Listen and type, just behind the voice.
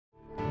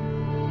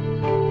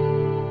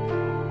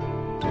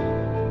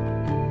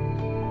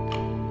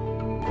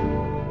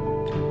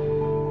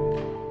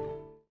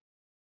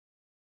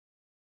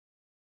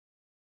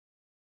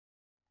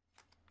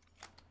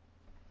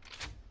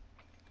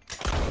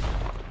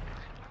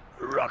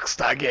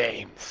Rockstar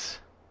Games.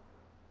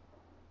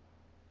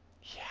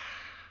 Ja.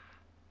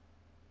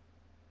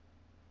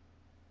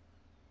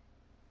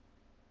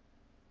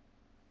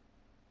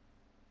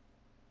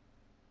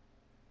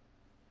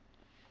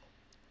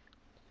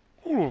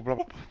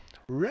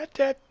 Red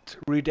Dead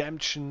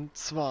Redemption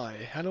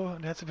 2. Hallo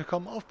und herzlich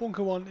willkommen auf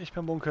BunkeOne. Ich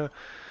bin Bunke.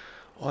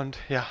 Und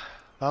ja,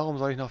 warum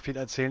soll ich noch viel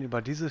erzählen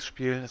über dieses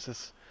Spiel? Es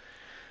ist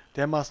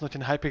dermaßen durch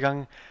den Hype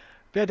gegangen.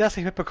 Wer das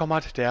nicht mitbekommen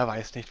hat, der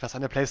weiß nicht, was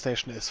eine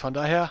Playstation ist. Von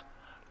daher,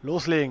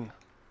 loslegen.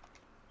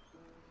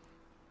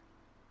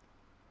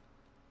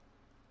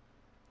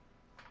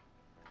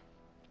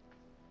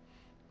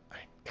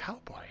 Ein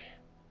Cowboy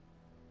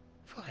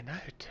vor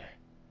einer Hütte.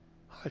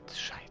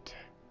 Holzscheite.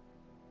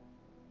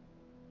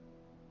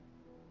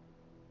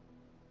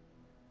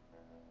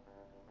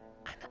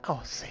 Eine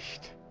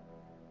Aussicht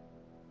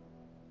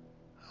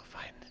auf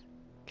ein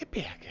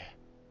Gebirge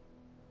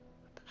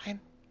und ein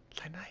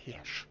kleiner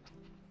Hirsch.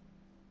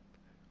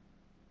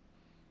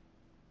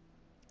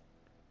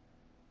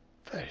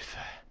 Wölfe.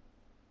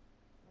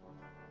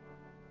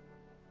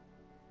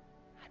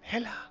 Ein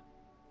heller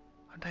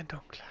und ein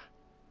dunkler.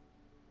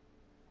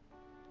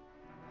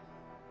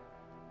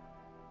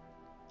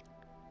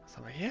 Was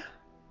haben wir hier?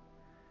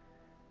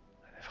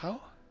 Eine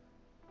Frau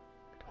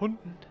mit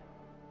Hunden.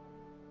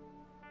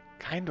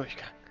 Kein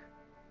Durchgang.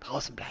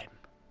 Draußen bleiben.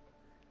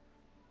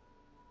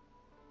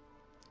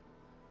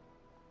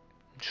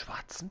 Einen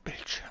schwarzen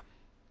Bildschirm.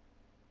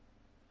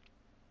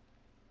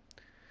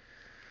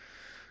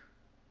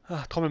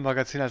 Ach,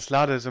 Trommelmagazin als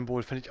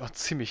Ladesymbol finde ich auch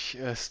ziemlich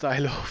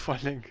stylo. Vor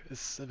allem,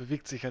 es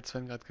bewegt sich, als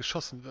wenn gerade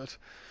geschossen wird.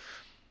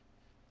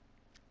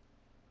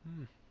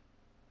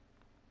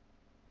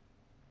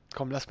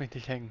 Komm, lass mich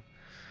nicht hängen.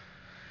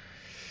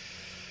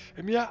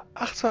 Im Jahr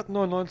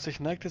 1899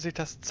 neigte sich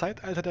das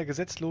Zeitalter der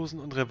Gesetzlosen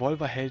und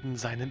Revolverhelden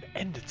seinem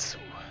Ende zu.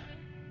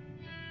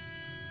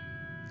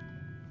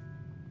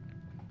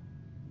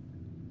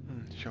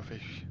 Ich hoffe,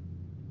 ich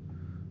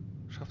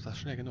schaffe das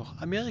schnell genug.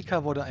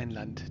 Amerika wurde ein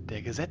Land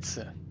der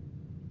Gesetze.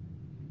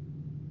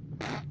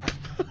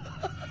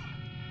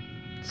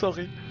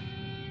 Sorry.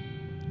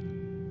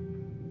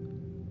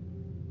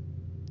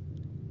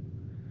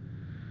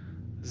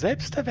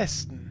 Selbst der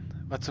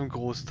Westen war zum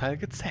Großteil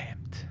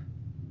gezähmt.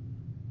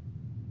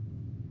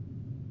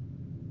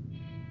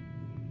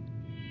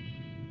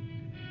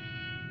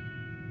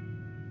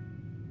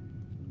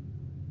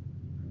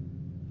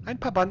 Ein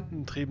paar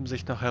Banden trieben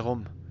sich noch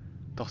herum,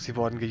 doch sie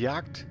wurden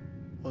gejagt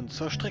und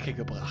zur Strecke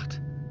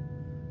gebracht.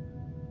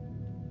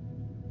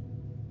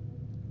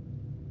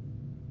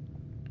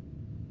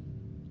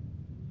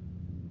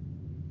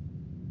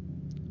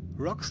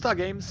 Rockstar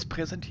Games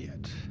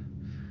präsentiert.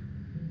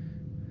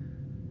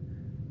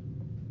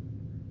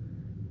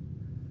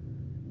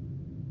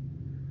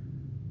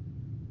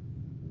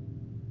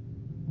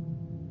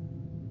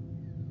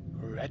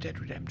 Red Dead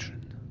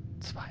Redemption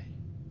 2.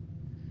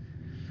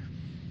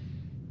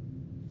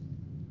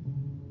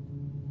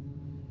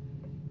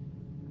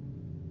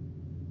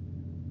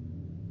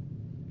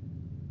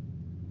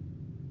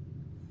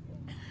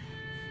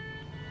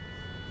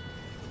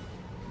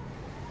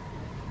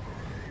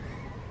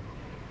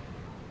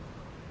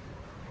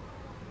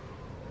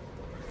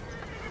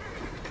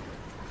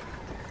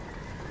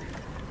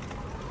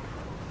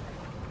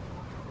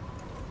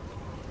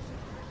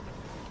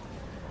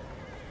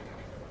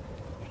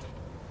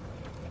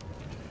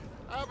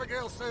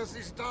 Abigail says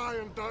he's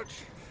dying,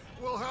 Dutch.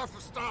 We'll have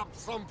to stop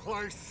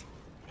someplace.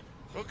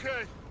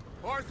 Okay.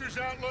 Arthur's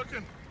out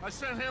looking. I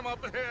sent him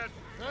up ahead.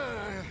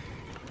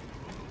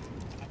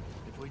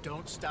 If we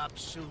don't stop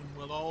soon,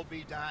 we'll all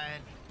be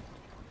dying.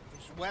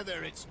 This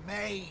weather, it's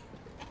May.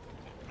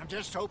 I'm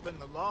just hoping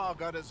the law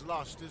got as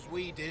lost as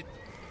we did.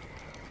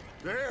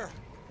 There.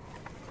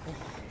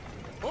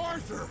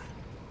 Arthur!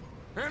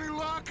 Any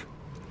luck?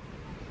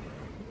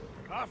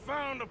 I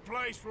found a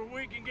place where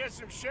we can get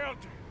some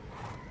shelter.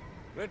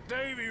 Let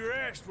Davy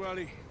rest while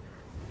he...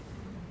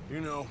 You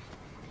know.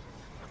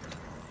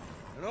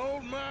 An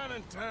old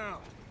mining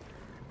town.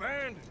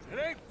 Abandoned. It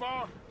ain't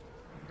far.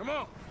 Come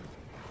on.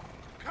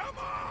 Come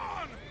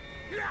on!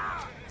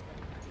 Yeah!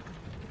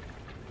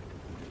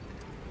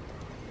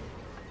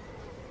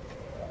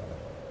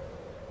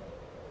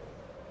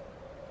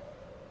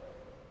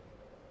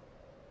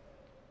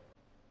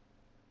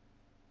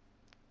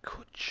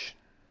 Kutschen.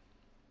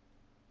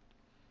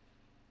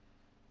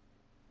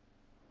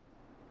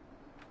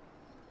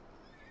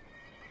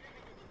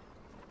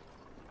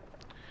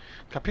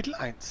 Kapitel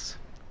 1.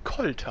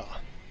 Kolter.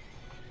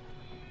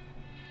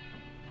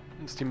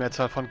 Das ist die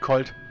Mehrzahl von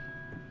Colt.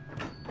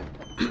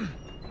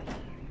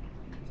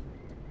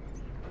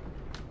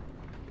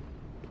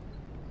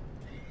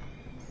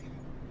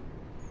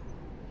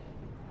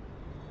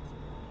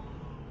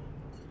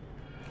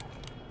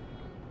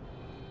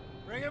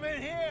 Bring him in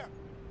here!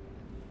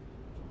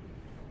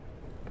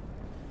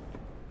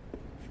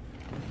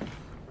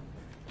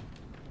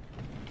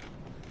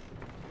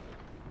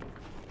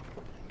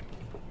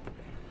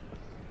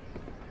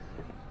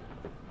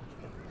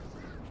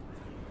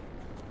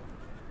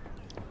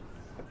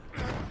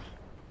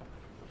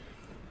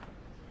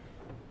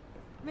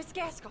 Miss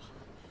Gaskell,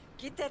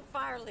 get that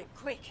fire lit,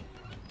 quick.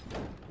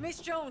 Miss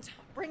Jones,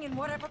 bring in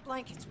whatever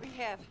blankets we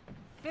have.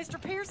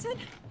 Mr. Pearson,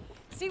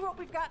 see what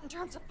we've got in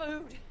terms of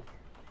food.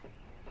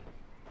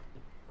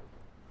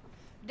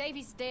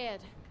 Davy's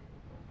dead.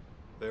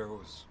 There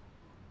was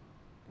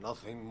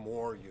nothing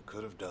more you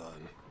could have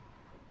done.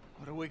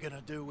 What are we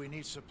gonna do? We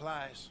need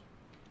supplies.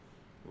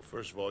 Well,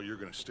 first of all, you're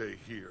gonna stay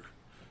here,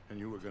 and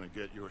you are gonna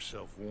get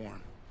yourself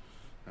warm.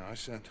 Now, I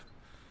sent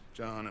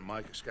John and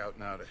Micah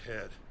scouting out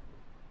ahead.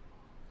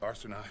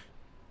 Arthur and I,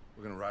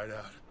 we're gonna ride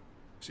out,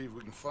 see if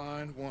we can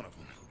find one of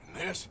them. And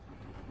this,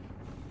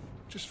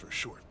 just for a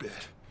short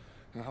bit.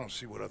 And I don't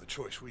see what other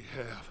choice we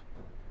have.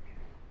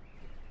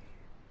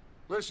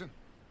 Listen.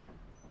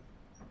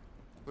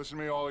 Listen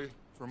to me, all of you,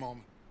 for a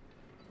moment.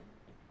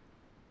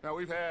 Now,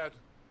 we've had,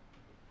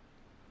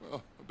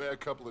 well, a bad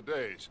couple of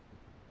days.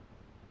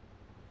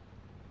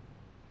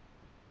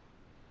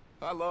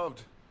 I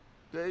loved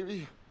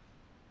Davy,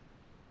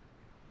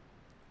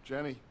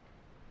 Jenny,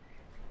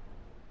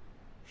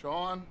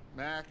 Sean,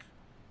 Mac.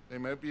 They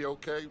may be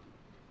okay.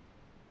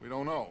 We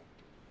don't know.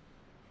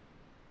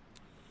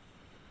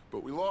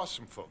 But we lost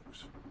some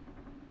folks.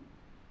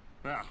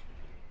 Now,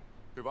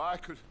 if I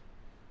could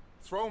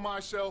throw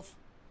myself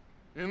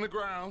in the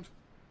ground,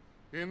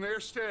 in their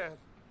stead,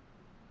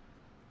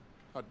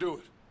 I'd do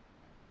it,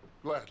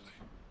 gladly.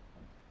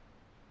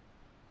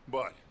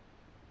 But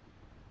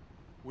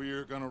we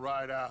are gonna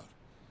ride out,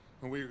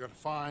 and we are gonna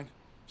find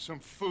some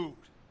food.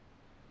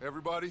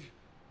 Everybody,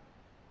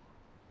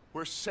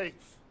 we're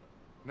safe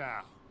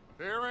now.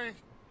 There ain't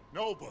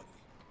nobody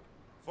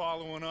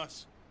following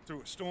us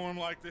through a storm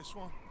like this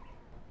one.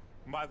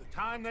 And by the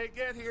time they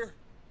get here,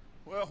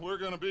 well, we're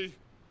gonna be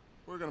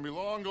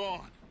long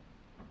gone.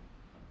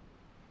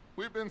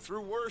 We've been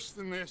through worse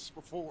than this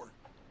before.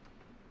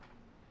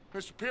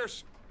 Mr.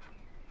 Pearson,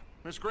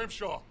 Miss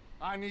Grimshaw,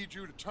 I need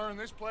you to turn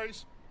this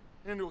place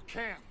into a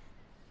camp.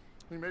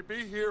 We may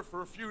be here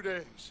for a few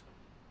days.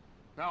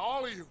 Now,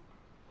 all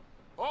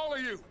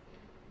of you,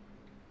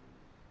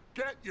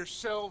 get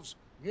yourselves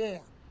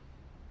warm.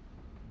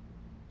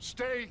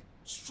 Stay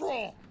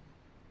strong.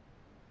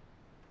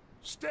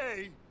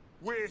 Stay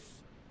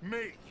with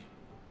me.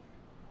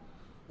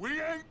 We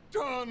ain't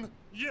done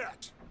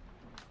yet.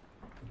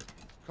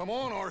 Come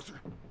on, Arthur.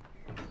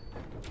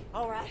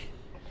 All right.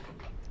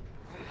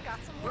 We've got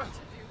some work to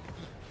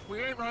do.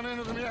 We ain't run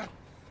into them yet,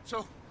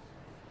 so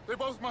they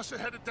both must have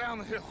headed down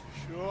the hill.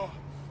 Sure.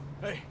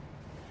 Hey,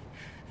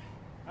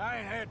 I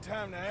ain't had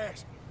time to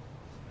ask.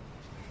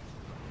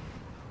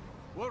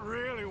 What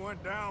really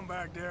went down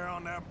back there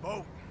on that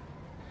boat?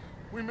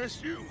 We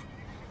missed you.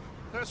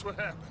 That's what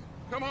happened.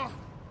 Come on.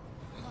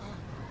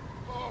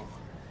 Oh.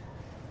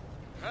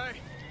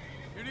 Hey,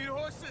 you need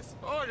horses?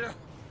 Oh, yeah.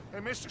 Hey,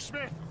 Mr.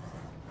 Smith,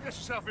 get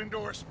yourself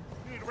indoors.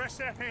 You need to rest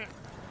that hand.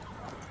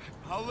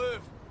 I'll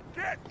live.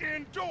 Get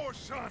indoors,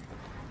 son.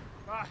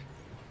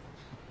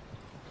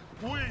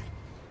 We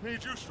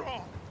need you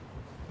strong.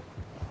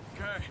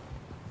 Okay.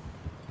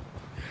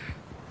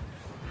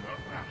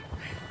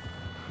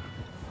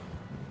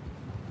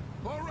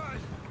 All right,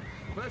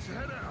 let's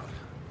head out.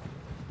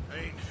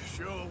 Ain't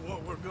sure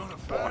what we're gonna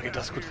Boah, find. geht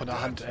das gut von der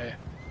Hand, ey.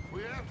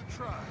 We have to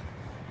try.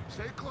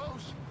 Stay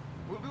close.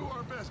 We'll do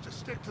our best to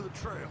stick to the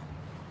trail.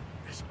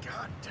 This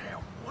goddamn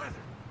weather.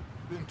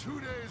 Been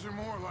 2 days or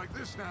more like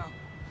this now.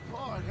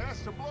 Oh, it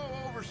has to blow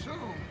over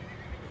soon.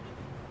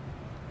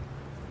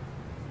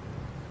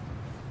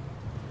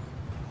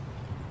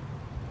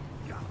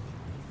 Yeah.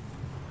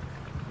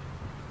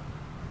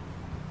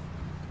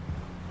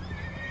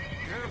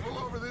 Careful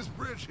over this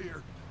bridge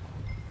here.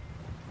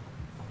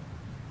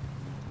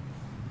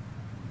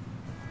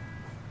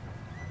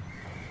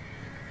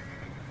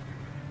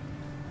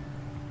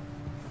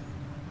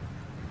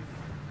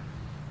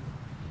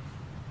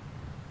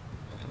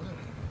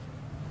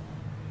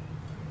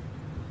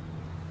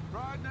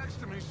 Ride next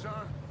to me,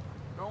 son.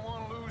 Don't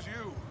want to lose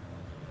you.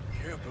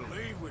 Can't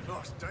believe we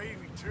lost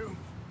Davy, too.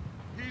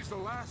 He's the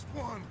last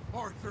one,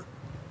 Arthur.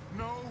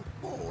 No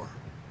more.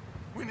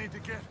 We need to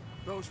get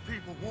those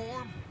people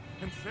warm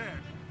and fed.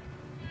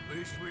 At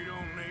least we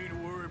don't need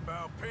to worry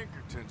about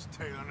Pinkertons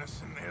tailing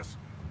us in this.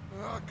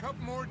 A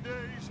couple more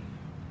days,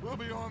 we'll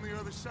be on the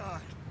other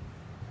side.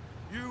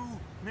 You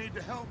need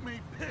to help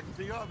me pick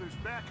the others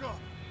back up.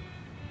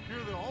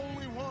 You're the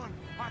only one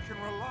I can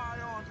rely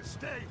on to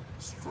stay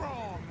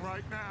strong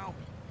right now.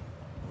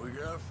 We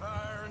got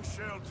fire and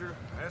shelter.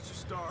 That's a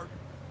start.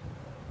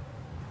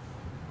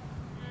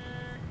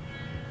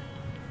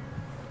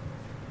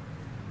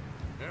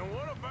 And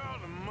what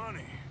about the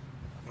money?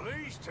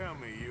 Please tell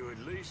me you at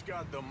least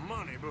got the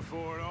money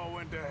before it all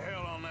went to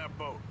hell on that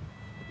boat.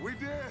 We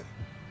did.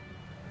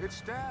 It's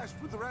stashed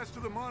with the rest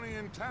of the money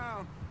in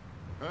town.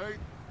 Hey,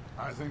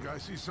 I think I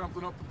see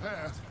something up the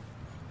path.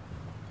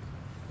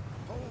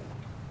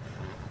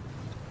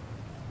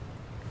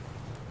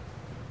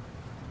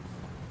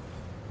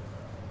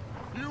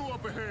 You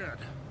up ahead.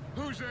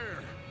 Who's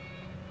there?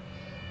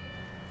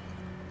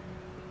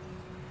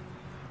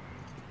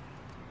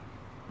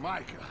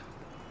 Micah.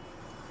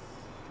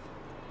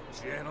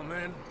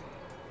 Gentlemen,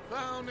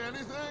 Found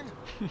anything?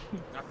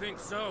 I think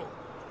so.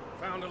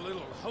 Found a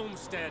little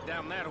homestead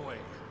down that way.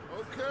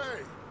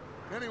 Okay.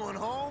 Anyone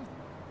home?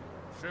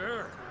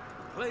 Sure.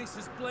 Place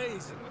is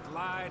blazing with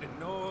light and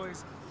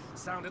noise.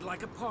 Sounded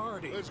like a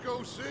party. Let's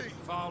go see.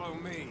 Follow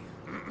me.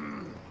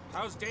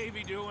 How's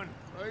Davy doing?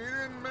 He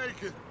didn't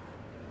make it.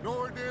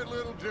 Nor did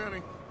little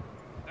Jenny.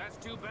 That's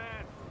too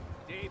bad.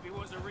 Davy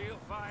was a real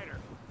fighter.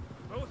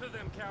 Both of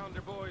them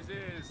calendar boys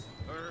is,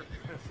 or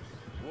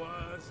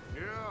was.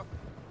 Yeah,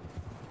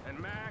 And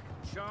Mac,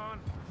 Sean,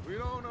 we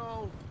don't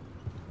know.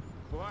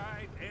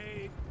 quite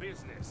a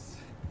business.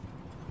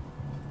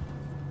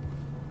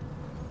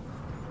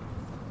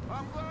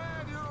 I'm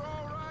glad you're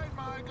all right,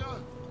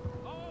 Micah.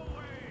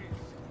 Always.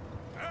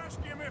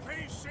 Ask him if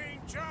he's seen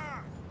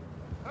John.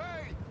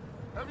 Hey,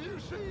 have you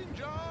seen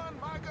John,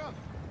 Micah?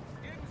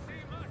 Didn't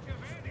see much of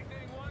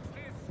anything once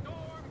this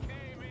storm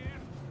came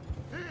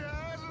in. He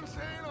hasn't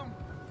seen him.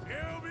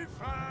 He'll be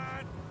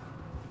fine.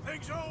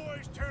 Things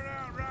always turn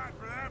out right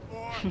for that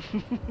boy.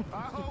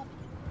 I hope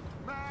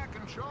Mac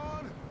and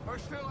Sean are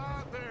still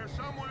out there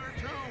somewhere,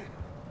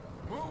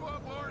 too. Move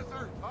up,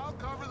 Arthur. I'll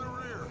cover the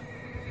rear.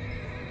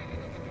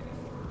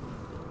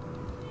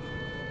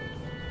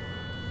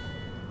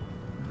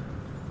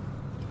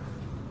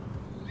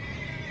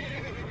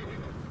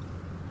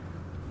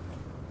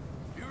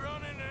 You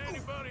run into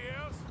anybody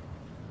else?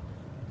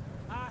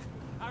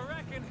 I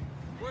reckon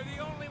we're the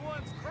only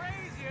ones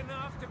crazy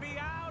enough to be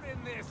out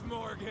in this,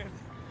 Morgan.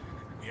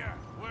 Yeah,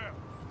 well,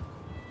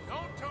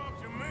 don't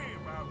talk to me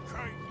about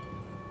crazy.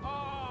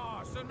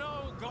 Oh, so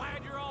no,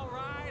 glad you're all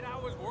right. I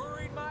was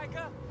worried,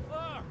 Micah.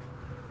 Look,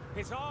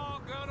 it's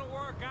all gonna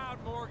work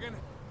out, Morgan.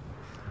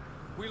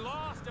 We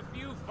lost a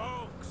few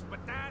folks, but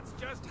that's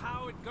just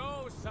how it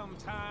goes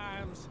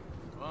sometimes.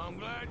 Well, I'm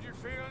glad you're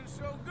feeling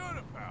so good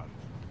about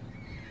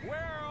it.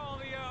 Where are all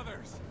the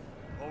others?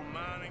 Old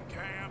mining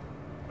camp,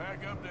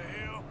 back up the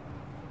hill.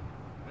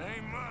 It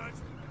ain't much,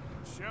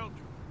 but shelter.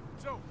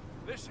 So,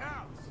 this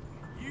house,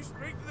 you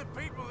speak to the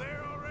people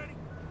there already?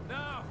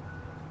 No,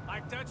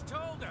 like Dutch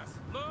told us.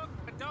 Look,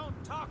 but don't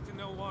talk to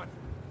no one.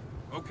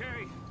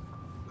 Okay,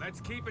 let's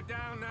keep it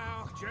down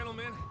now,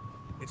 gentlemen.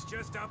 It's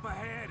just up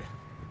ahead.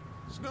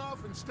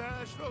 Snuff and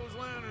stash those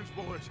lanterns,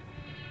 boys.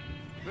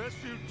 Best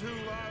you two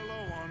lie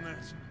low on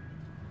this.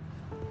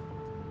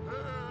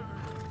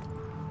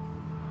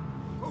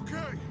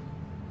 Okay,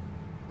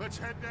 let's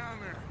head down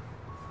there.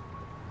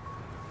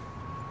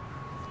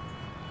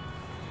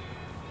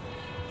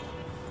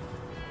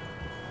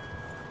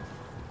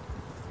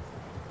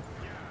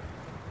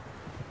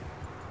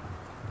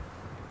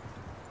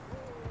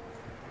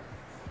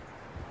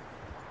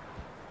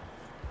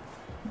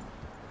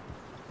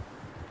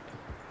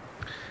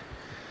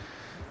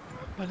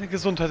 Meine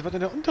Gesundheit wird in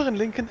der unteren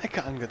linken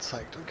Ecke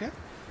angezeigt, okay?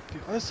 Die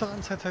äußere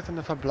Anzeige zeigt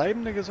eine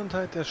verbleibende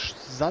Gesundheit. Der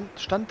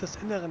Stand des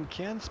inneren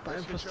Kerns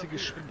beeinflusst die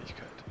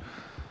Geschwindigkeit.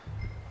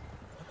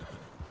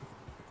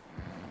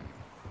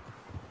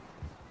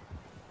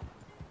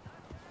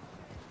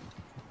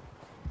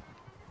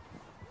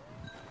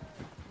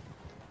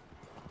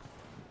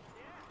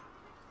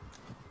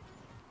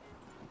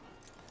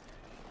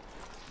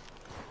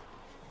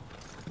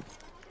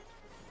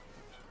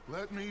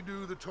 Let me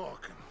do the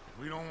talking.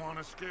 We don't want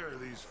to scare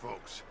these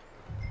folks.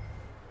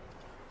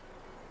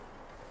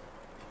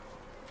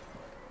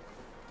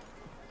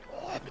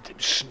 Oh, mit dem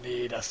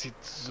Schnee, das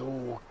sieht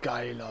so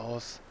geil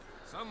aus.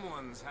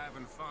 Someone's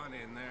having fun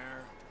in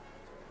there.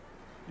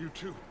 You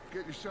two,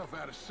 get yourself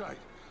out of sight.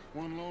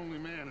 One lonely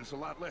man is a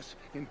lot less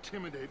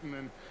intimidating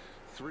than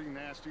three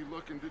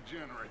nasty-looking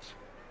degenerates.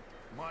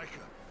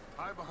 Micah,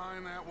 hide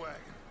behind that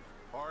wagon.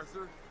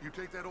 Arthur, you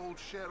take that old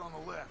shed on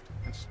the left,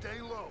 and stay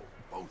low,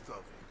 both of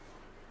you.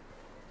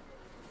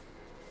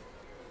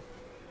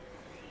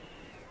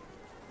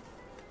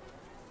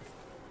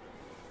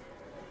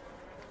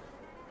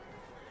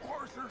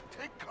 Arthur,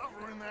 take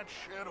cover in that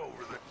shed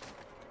over there.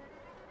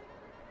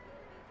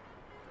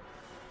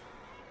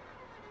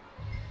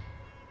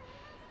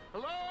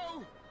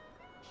 Hello?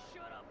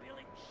 Shut up,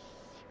 Billy.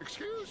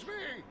 Excuse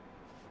me?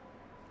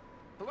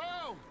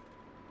 Hello?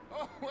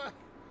 Oh, well,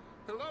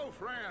 hello,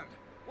 friend.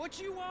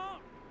 What you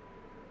want?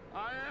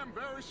 I am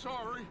very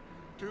sorry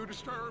to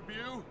disturb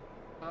you.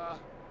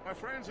 My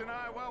friends and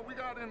I, well, we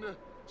got into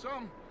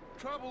some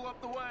trouble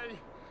up the way,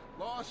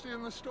 lost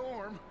in the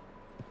storm.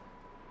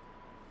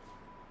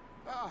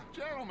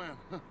 Gentlemen.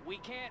 We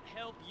can't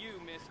help you,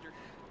 mister.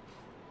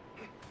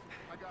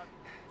 I got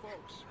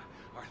folks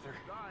Arthur.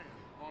 dying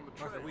on the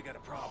trail. Arthur, we got a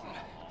problem.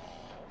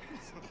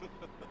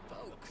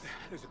 Folks.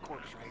 There's a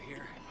corpse right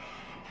here.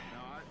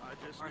 Now,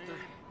 I just Arthur,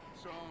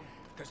 need some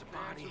there's a cans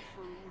body of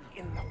food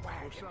in the or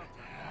wagon.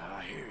 something.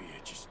 I hear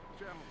you. Just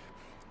Gentlemen,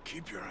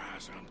 keep your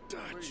eyes on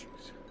Dutch.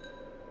 please.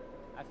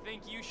 I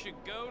think you should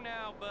go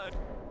now, bud.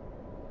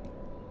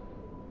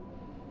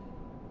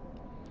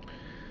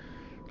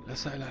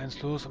 Lass alle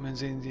eins los, um ihn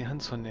in die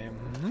Hand zu nehmen.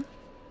 Mhm.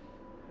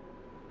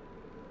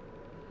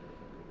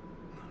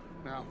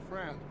 Now,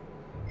 friend,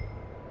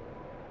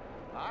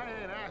 I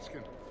ain't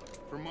asking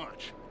for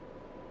much.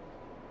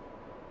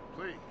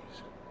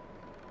 Please,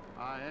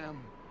 I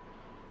am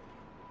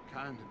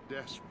kind of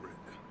desperate.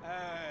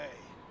 Hey,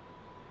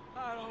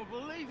 I don't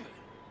believe it.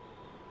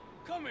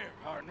 Come here,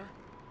 partner.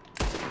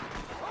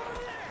 Over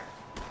there!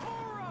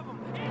 Four of them!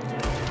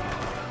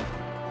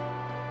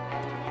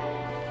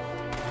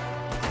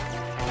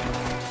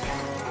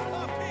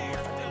 Up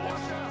here!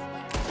 Watch out!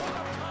 One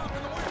up top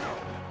in the window!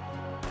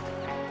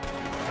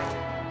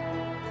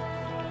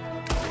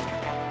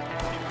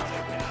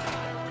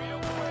 Real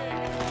quick!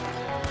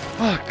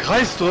 Ah,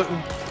 Kreis drücken.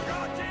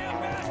 Goddamn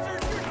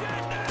bastards, you're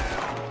dead now!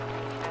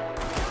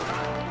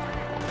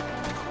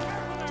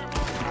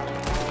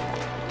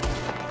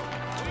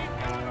 We've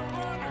got a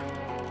runner!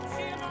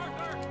 See him,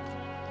 Arthur?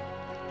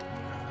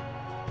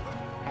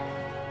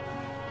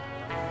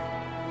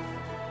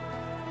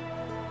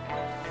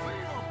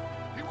 Leave him!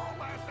 He won't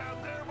last out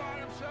there by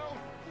himself!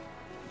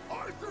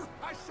 Arthur,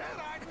 I said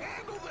I'd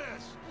handle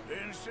this!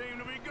 Didn't seem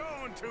to be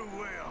going too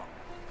well.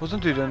 Wo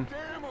sind die denn?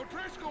 Damn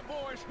O'Driscoll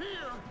boys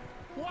here!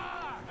 Why?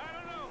 I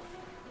don't know.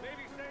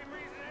 Maybe same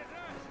reason as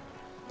us.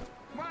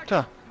 Mike,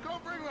 Da. go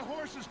bring the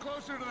horses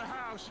closer to the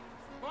house.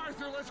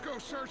 Arthur, let's go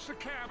search the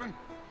cabin.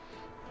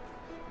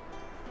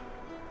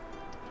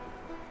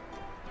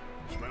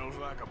 Smells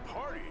like a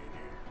party in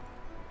here.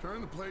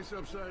 Turn the place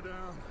upside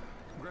down.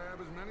 Grab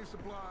as many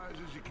supplies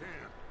as you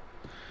can.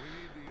 We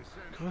need the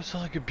essential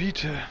Größere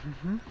Gebiete.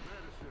 Mhm.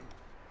 medicine.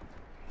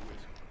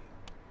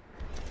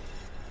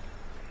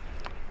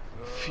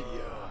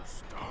 I'm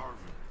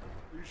starving.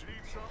 You should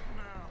eat something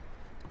now.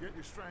 Get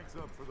your strength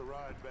up for the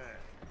ride back.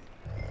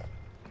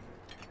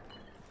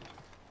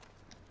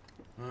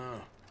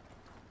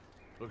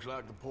 Looks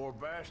like the poor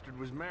bastard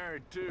was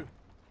married too.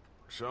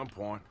 At some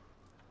point.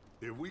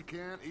 If we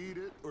can't eat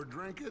it or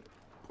drink it,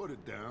 put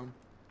it down.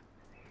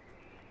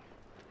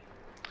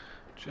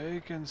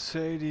 Jake and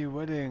Sadie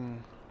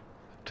Wedding.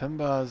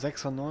 September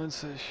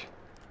 96.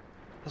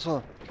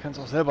 Achso, ich kann es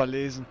auch selber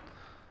lesen.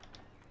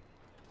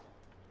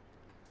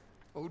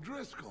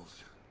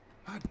 O'Driscoll's.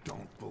 I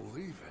don't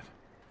believe it.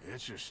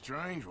 It's a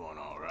strange one,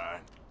 all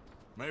right.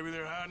 Maybe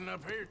they're hiding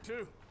up here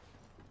too.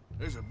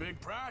 There's a big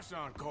price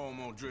on Colm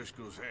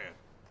O'Driscoll's head.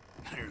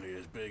 Nearly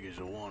as big as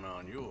the one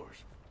on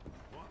yours.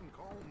 Wanting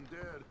Colm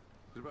dead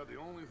is about the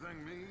only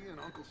thing me and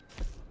Uncle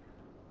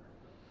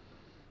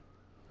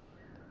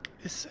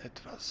Ist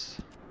etwas.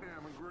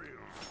 Sam agree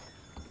on.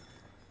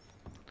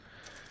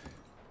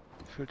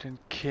 Füllt den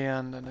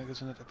Kern deiner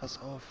Gesundheit etwas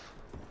auf.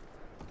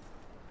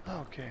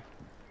 Ah, okay.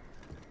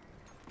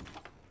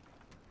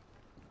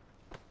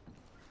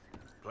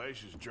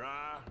 Place is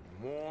dry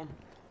and warm.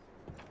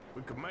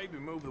 We could maybe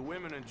move the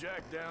women and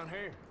Jack down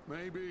here.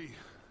 Maybe.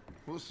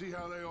 We'll see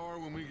how they are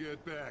when we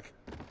get back.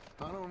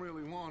 I don't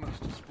really want us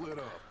to split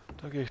up.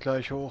 Da gehe ich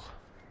gleich hoch.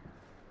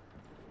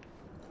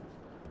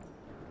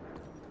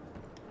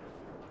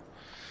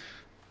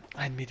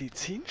 Ein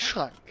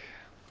Medizinschrank.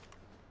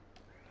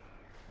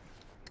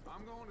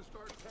 I'm going to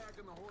start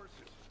packing the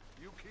horses.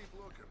 You keep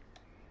looking.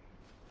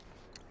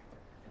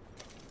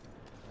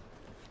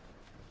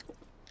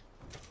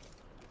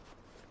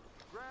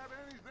 Grab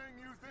anything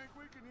you think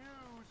we can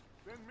use,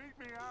 then meet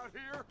me out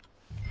here.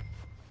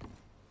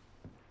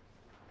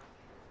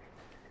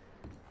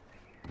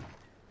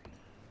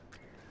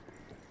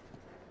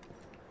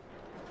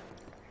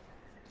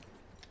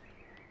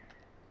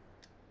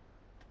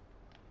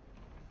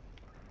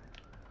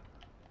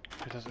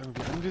 Will ich das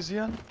irgendwie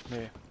anvisieren?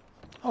 Nee.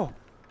 Oh.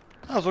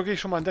 Ah, so gehe ich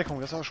schon mal in Deckung.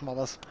 Das ist auch schon mal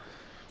was.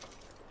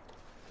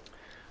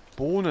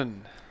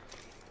 Bohnen.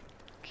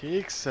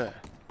 Kekse.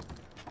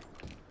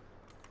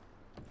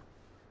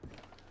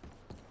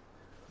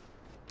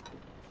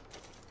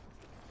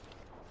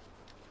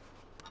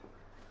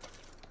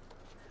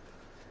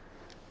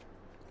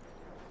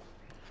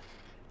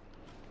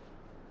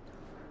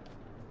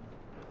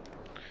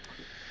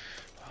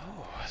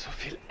 Oh, so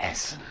viel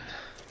Essen.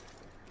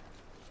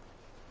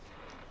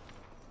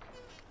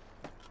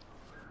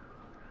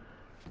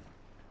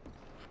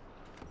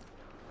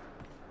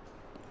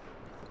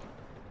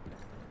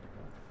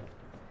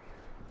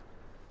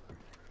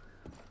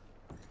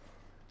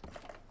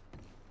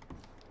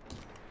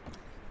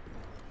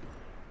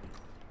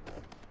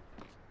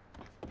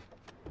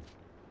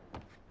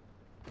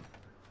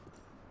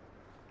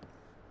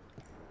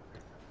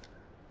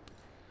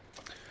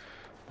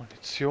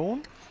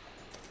 Munition.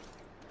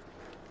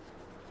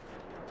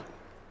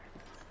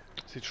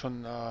 Sieht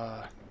schon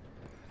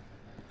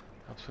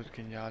absolut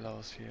genial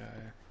aus hier,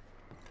 ey.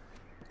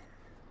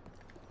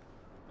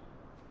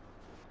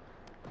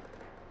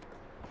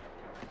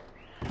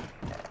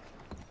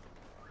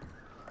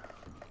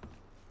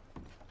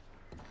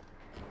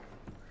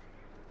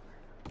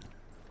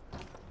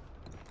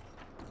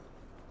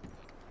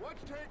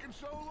 What's taking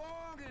so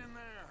long in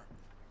there?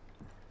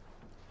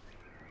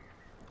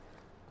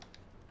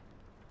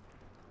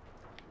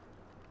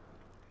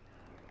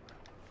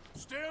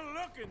 Still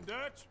looking,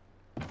 Dutch.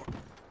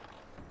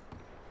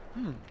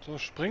 So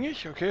springe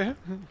ich, okay.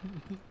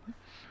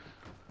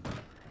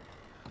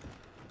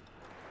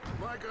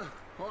 Micah,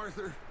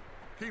 Arthur,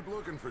 keep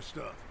looking for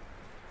stuff.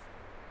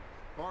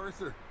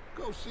 Arthur,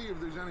 go see if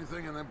there's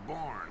anything in that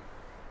barn.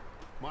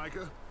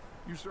 Micah,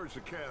 You search the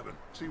cabin,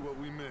 see what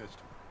we missed.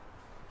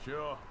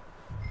 Sure.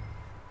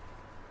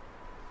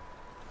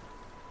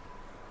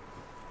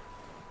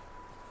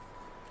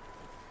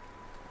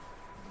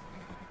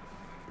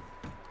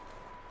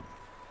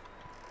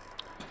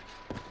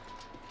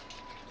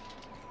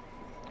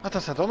 Ach,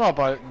 das ist der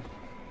Donnerbalken.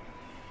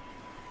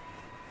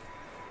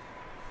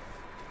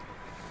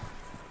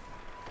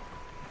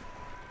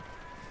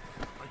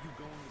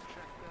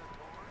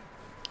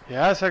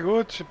 Ja, ist ja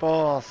gut,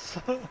 Boss.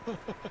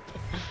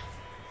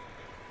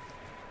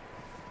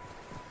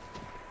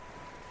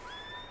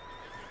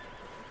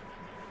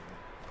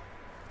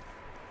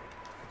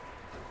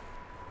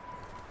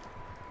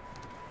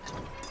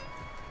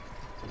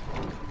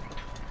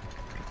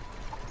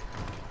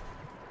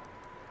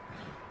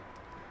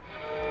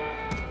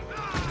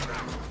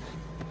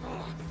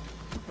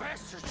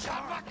 Bastard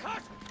shot my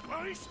cousin!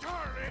 Well, he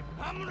started it.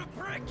 I'm gonna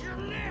break your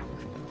neck!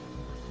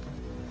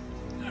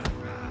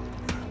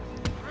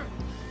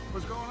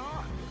 What's going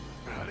on?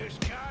 This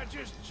guy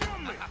just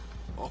jumped me!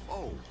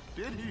 Oh,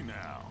 did he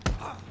now?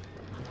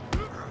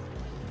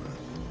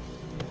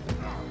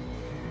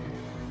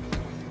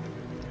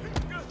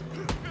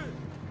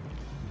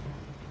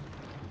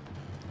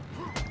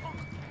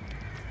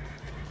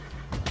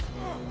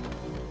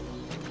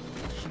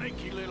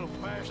 Sneaky little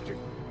bastard.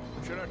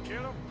 Should I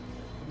kill him?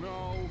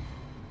 No.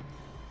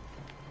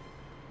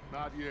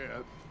 Not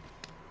yet.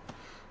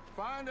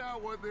 Find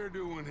out what they're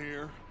doing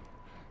here,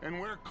 and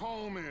where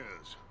Colm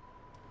is.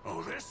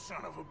 Oh, this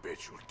son of a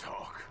bitch will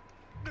talk.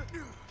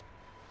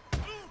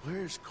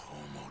 Where's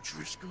Colm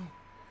O'Driscoll?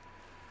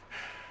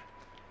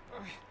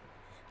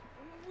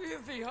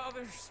 With the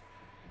others.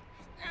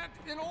 At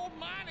an old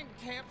mining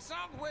camp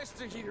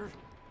southwest of here.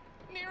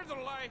 Near the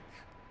lake.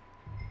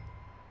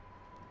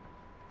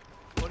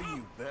 What are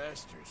you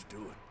bastards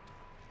doing?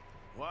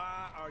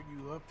 Why are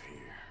you up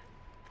here?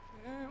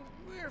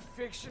 We're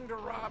fixing to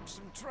rob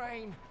some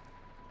train.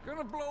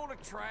 Gonna blow the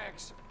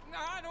tracks.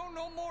 I don't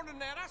know more than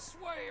that, I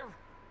swear.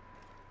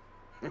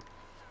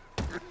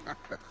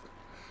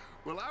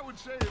 Well, I would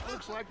say it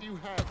looks like you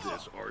have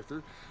this,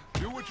 Arthur.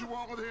 Do what you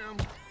want with him.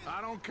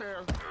 I don't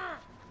care.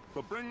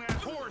 But bring that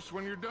horse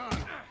when you're done.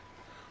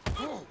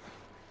 Oh.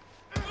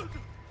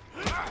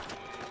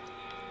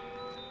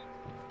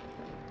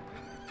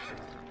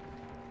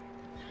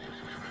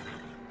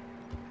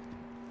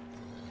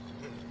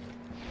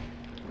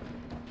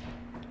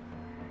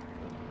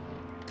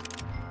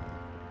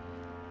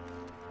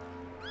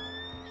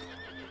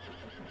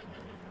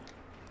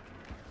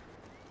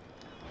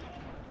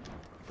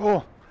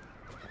 Oh.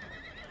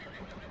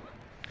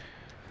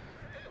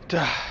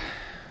 Da.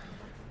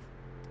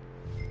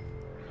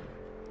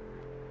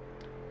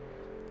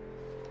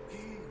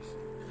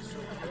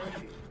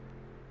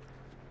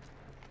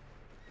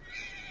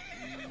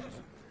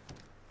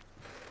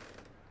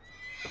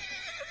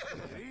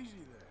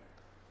 Easy there.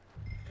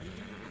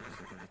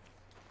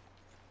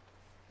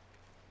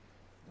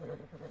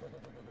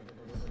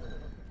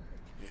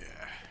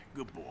 Yeah,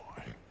 good boy.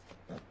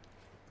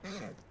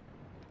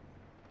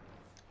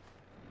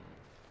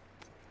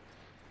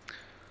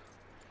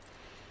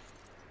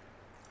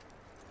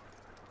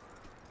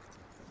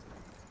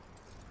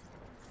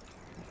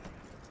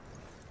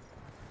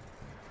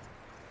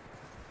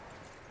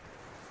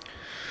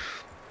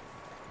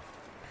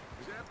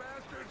 Is that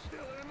bastard still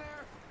in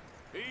there?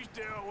 He's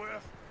dealt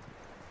with.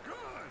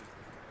 Good.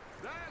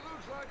 That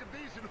looks like a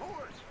decent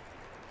horse.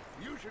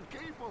 You should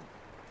keep him.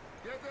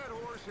 Get that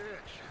horse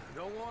hitched.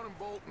 Don't want him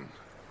bolting.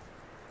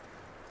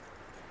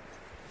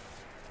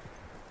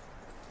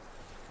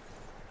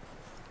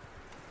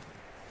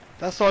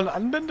 Das soll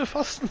ein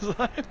Anbindepfosten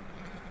sein?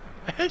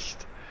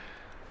 Echt?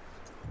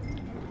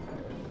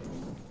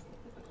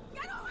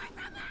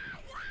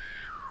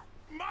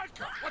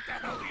 Micah, what the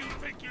hell do you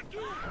think you're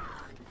doing?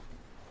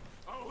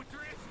 Oh,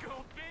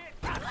 Driscoll, bitch!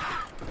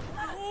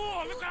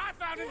 Oh, look what I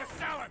found in the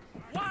cellar!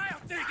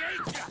 Wild thing,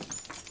 ain't ya?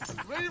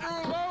 Leave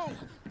her alone!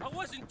 I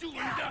wasn't doing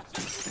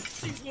nothing.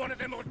 She's one of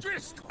them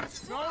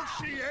O'Driscolls. No,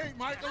 she ain't,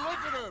 Micah. Look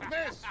at her.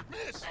 Miss!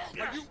 Miss!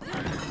 Are you...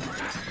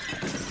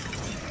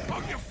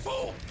 Oh, you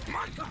fool!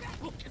 Micah!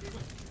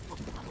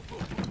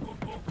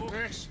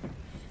 Miss.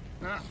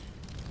 Now,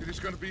 it is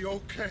gonna be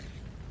okay.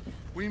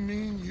 We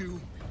mean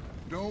you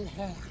no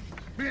harm.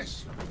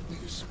 Miss!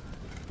 Miss.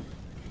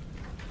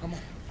 Come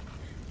on.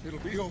 It'll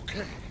be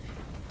okay.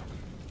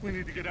 We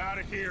need to get out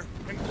of here,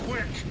 and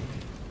quick.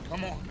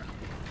 Come on now.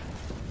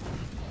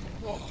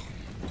 Oh.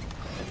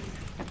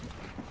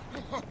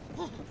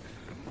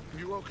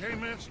 You okay,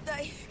 miss?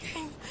 They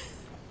came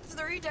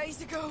 3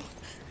 days ago.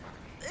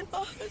 And my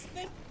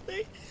husband,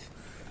 they...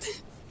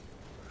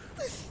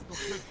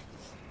 Okay.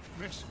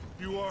 Miss,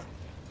 you are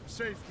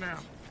safe now.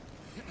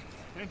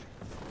 And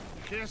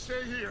you can't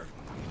stay here.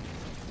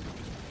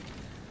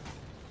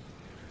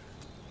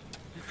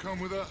 You come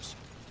with us.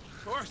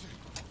 Arthur.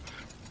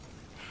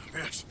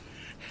 Miss,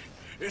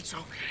 it's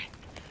okay.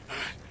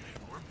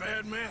 We're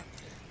bad men.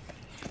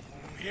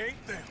 We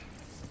ain't them.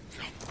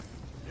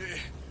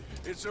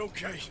 It's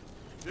okay.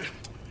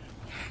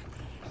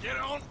 Get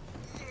on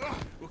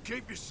We'll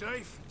keep you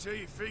safe until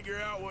you figure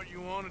out what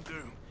you want to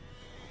do.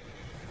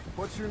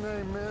 What's your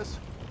name, miss?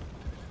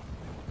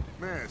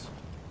 Miss.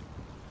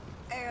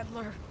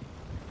 Adler.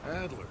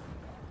 Adler.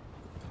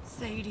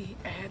 Sadie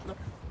Adler.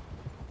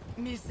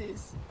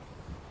 Mrs.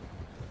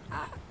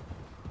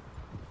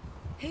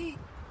 He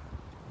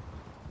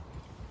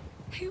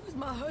was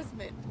my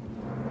husband.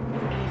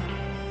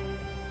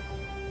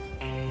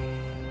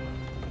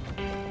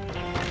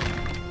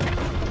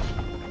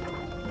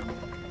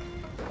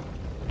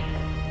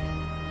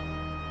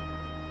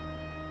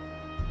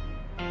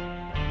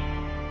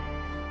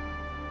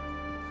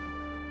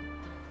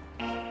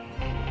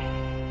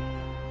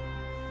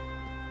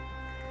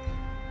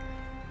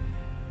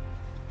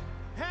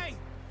 Hey!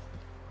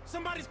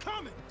 Somebody's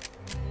coming!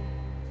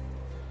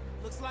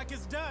 Looks like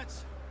it's Dutch.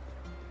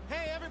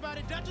 Hey,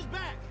 everybody, Dutch is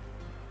back!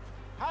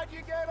 How'd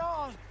you get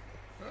on?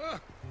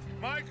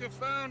 Micah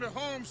found a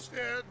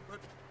homestead, but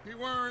he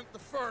weren't the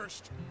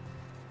first.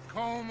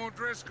 Colm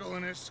O'Driscoll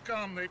and his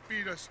scum, they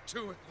beat us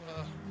to it.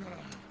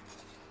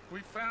 We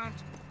found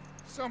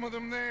some of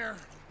them there,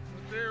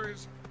 but there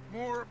is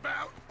more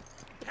about,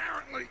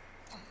 apparently.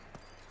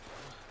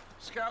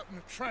 Scouting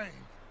the train.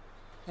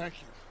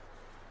 Thank you.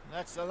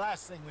 That's the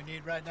last thing we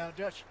need right now,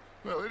 Dutch.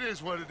 Well, it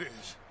is what it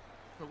is.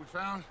 But we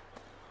found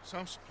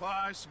some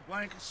supplies, some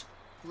blankets,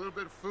 a little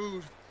bit of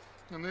food,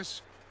 and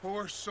this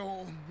poor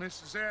soul,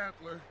 Mrs.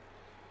 Adler,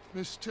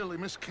 Miss Tilly,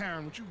 Miss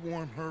Karen, would you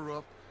warm her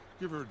up?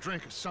 Give her a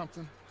drink or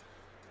something?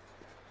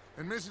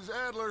 And Mrs.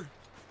 Adler,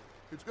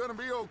 it's gonna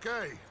be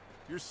okay.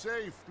 You're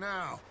safe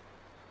now.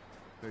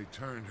 They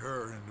turned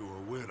her into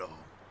a widow.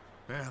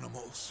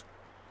 Animals.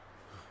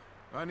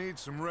 I need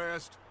some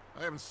rest.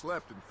 I haven't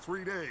slept in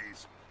 3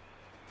 days.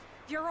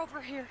 You're over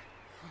here.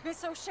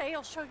 Miss O'Shea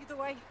will show you the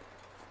way.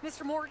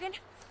 Mr. Morgan,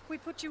 we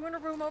put you in a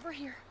room over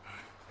here.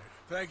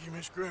 Thank you,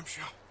 Miss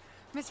Grimshaw.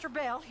 Mr.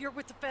 Bell, you're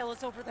with the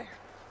fellas over there.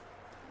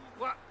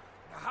 What?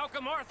 How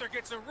come Arthur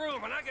gets a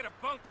room and I get a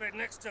bunk bed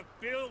next to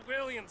Bill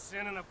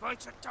Williamson and a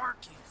bunch of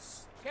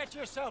darkies? Get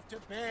yourself to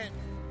bed.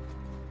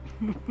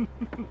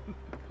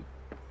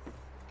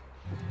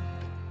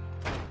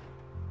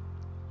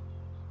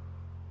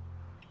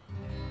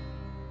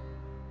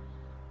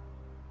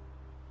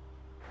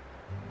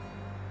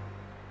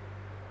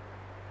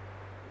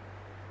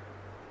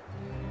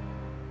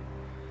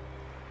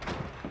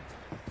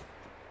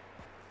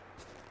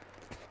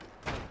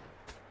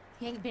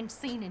 He ain't been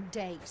seen in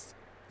days.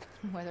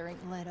 Weather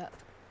ain't let up.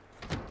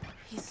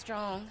 He's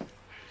strong,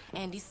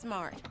 and he's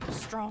smart.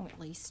 Strong, at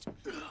least.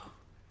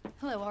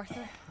 Hello,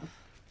 Arthur.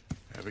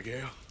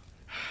 Abigail?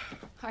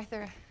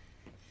 Arthur,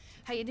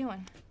 how you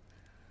doing?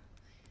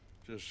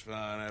 Just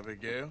fine,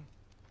 Abigail.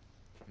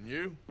 And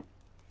you?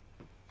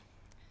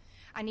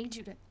 I need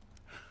you to...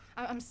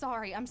 I'm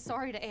sorry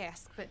to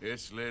ask, but...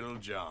 It's little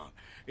John.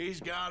 He's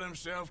got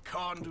himself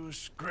caught into a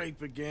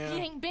scrape again.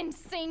 He ain't been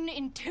seen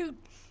in two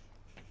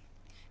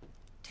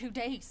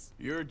days.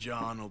 Your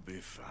John will be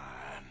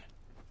fine.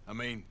 I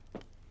mean,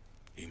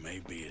 he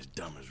may be as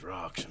dumb as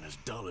rocks and as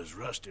dull as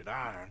rusted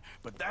iron,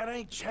 but that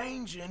ain't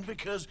changing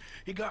because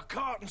he got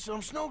caught in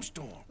some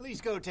snowstorm. Please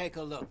go take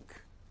a look.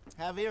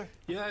 Javier?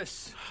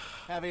 Yes.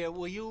 Javier,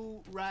 will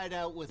you ride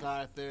out with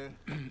Arthur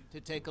to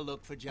take a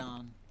look for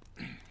John?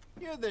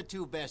 You're the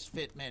two best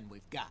fit men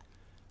we've got.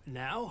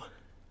 Now?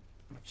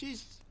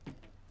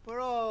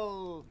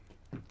 We're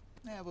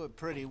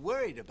pretty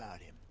worried about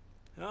him.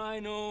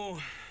 I know.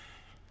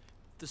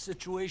 The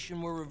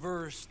situation were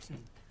reversed.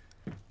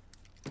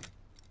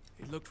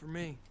 He looked for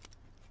me.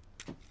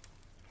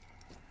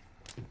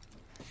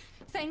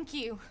 Thank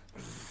you.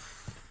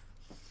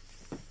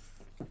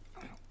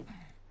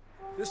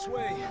 This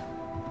way.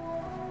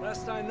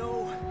 Last I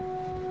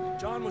know,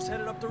 John was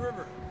headed up the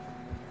river.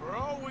 For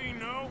all we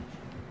know,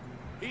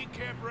 he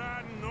kept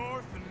riding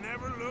north and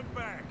never looked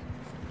back.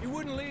 He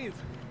wouldn't leave.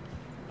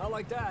 Not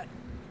like that.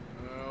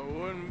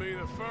 Wouldn't be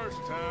the first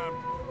time.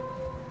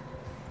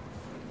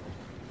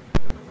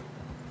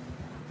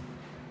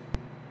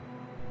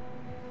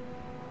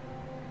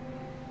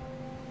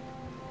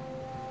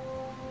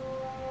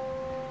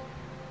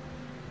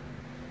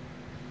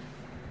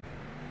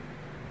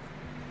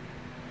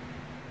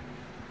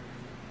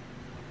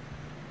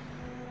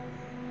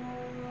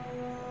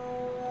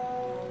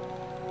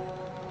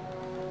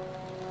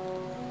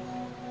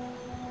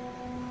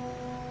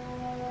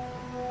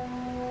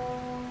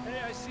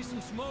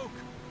 Smoke.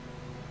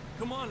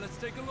 Come on, let's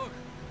take a look.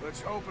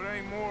 Let's hope it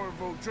ain't more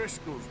of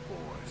O'Driscoll's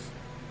boys.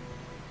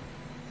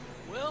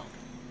 Well,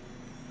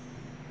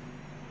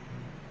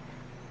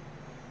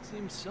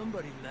 seems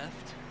somebody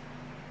left.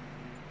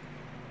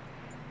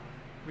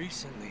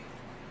 Recently.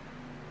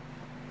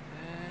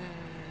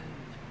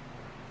 And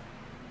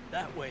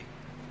that way.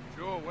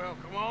 Sure, well,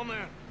 come on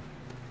then.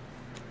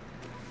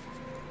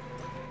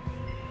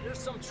 There's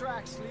some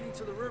tracks leading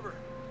to the river.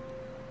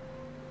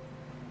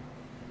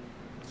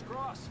 Let's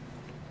cross.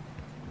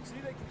 See,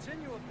 they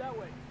continue up that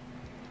way.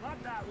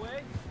 Not that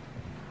way.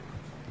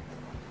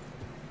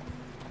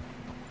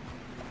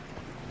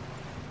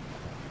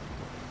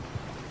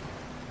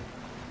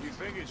 You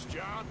think it's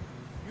John?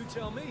 You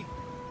tell me.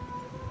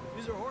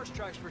 These are horse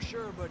tracks for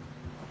sure, but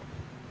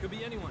could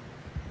be anyone.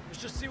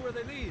 Let's just see where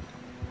they lead.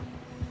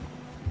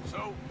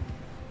 So,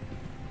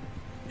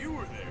 you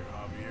were there,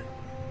 Javier.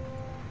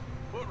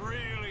 What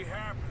really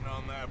happened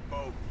on that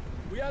boat?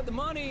 We had the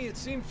money, it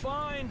seemed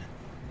fine.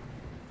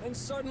 Then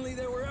suddenly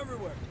they were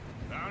everywhere.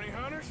 Bounty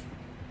hunters?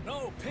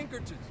 No,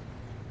 Pinkertons.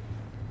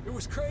 It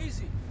was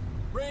crazy.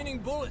 Raining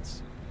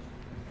bullets.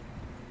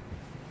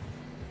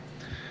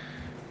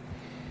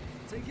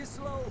 Take it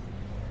slow.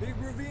 Big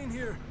ravine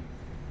here.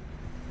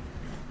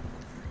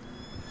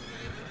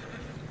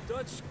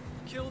 Dutch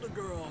killed a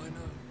girl in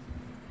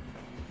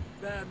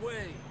a bad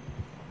way.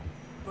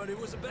 But it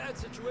was a bad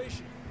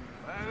situation.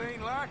 That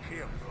ain't like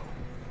him, though.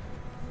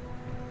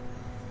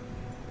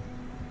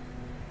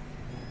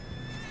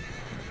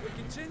 We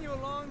continue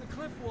along the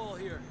cliff wall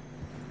here.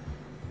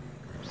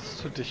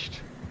 Zu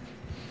dicht.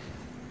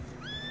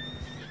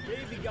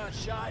 Davey got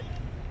shot.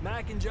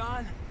 Mac and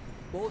John,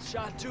 both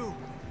shot too.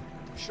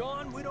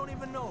 Sean, we don't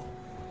even know.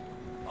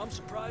 I'm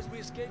surprised we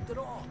escaped at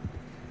all.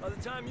 By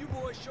the time you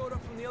boys showed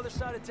up from the other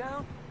side of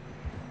town,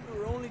 we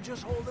were only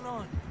just holding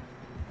on.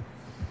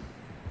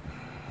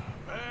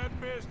 Bad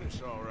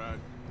business, all right.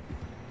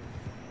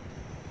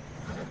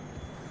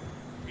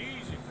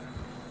 Easy now.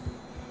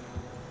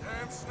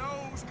 Damn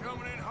snow's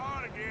coming in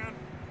hard again.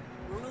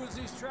 We'll lose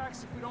these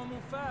tracks if we don't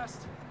move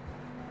fast.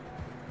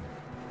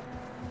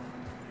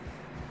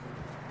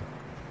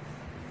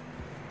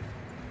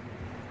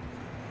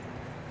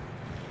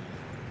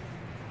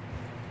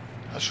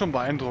 Das ist schon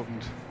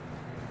beeindruckend.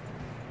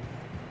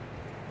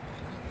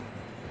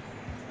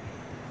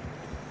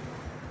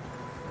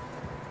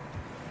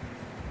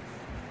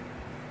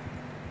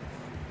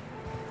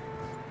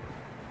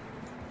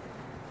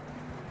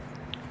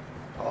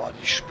 Oh,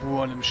 die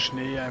Spuren im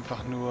Schnee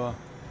einfach nur.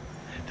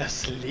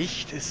 Das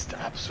Licht ist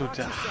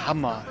absoluter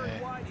Hammer,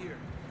 ey.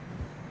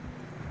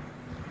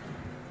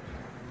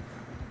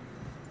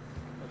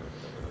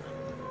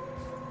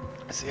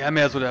 Ist er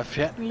mehr so der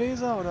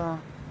Fährtenleser, oder?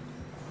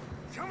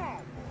 Come on,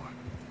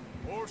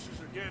 boy. Horses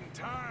are getting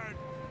tired.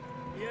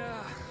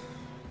 Yeah,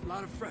 a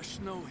lot of fresh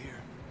snow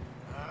here.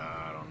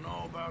 I don't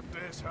know about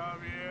this,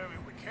 Javier. I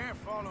mean, we can't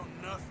follow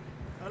nothing.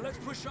 Let's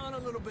push on a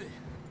little bit.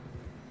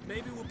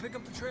 Maybe we'll pick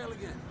up the trail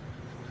again.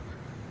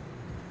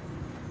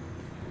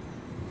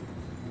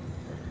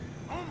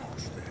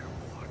 Almost there,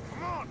 boy.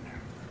 Come on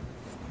now.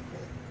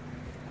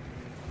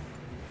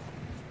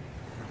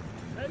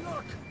 Hey,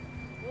 look!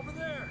 Over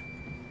there!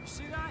 You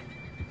see that?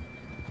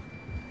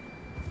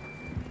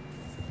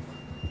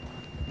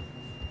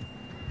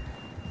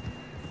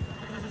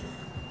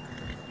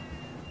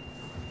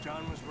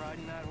 John was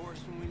riding that horse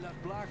when we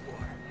left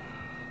Blackwater.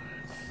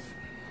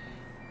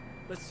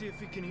 Let's see if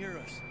he can hear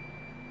us.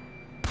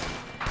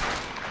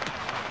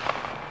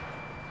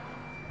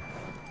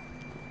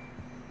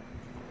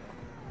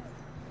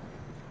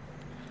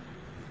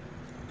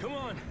 Come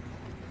on!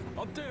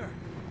 Up there!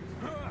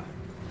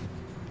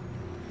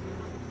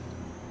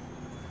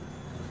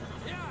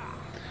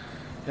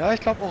 Ja,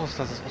 ich glaube auch,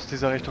 dass es aus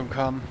dieser Richtung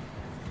kam.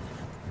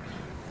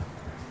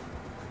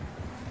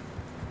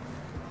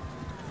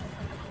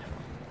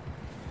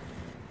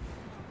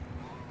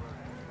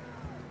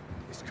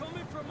 It's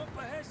coming from up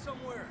ahead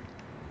somewhere.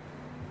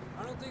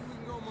 I don't think we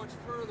can go much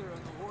further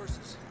on the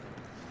horses.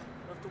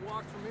 We'll have to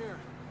walk from here.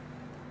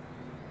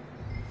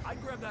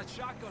 I'd grab that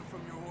shotgun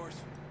from your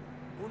horse.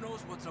 Who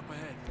knows what's up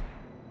ahead?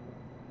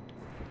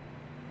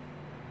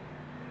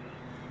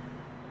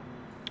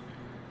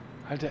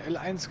 Halte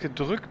L1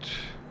 gedrückt.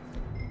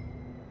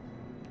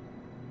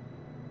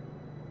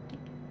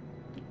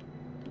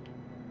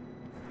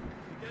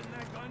 You getting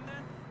that gun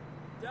then?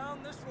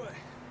 Down this way.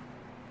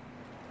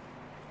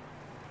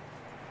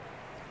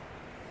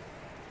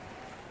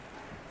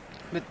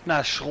 Mit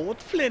einer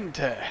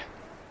Schrotflinte.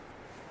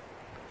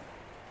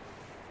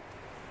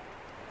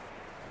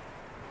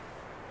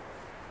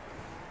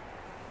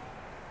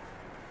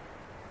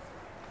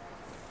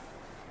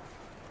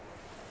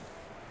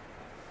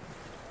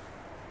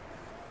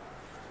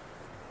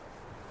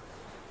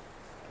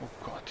 Oh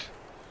Gott.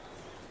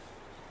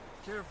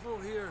 Careful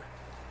here.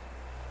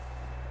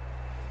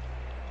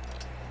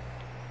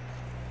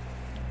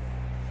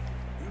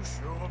 You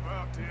sure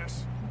about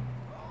this?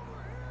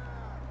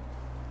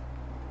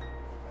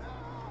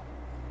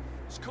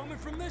 It's coming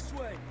from this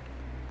way.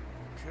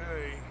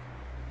 Okay.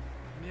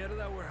 Mierda,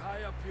 that we're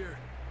high up here.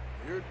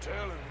 You're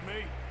telling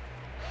me.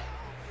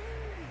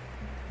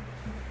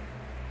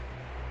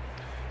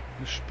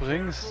 Du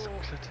springst, Careful.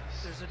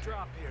 kletterst. There's a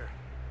drop here.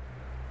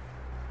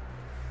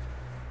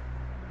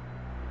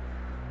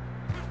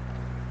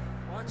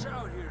 Watch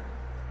out here.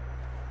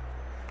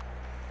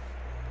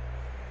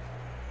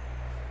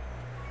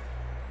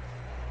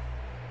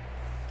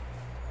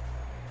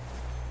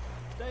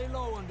 Stay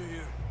low under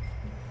here.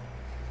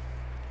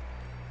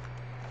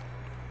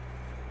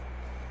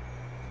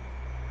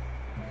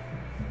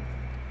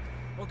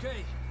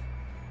 Okay,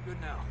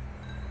 good now.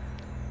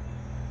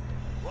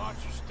 Watch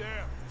your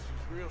step. This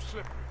is real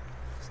slippery.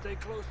 Stay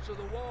close to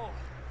the wall.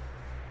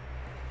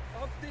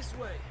 Up this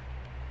way.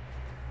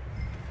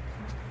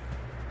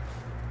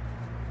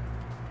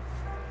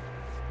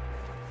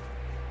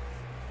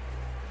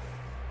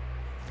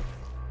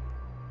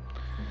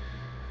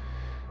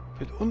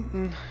 Wird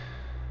unten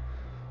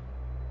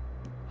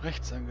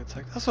rechts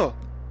angezeigt. Achso.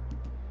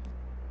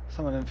 Was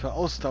haben wir denn für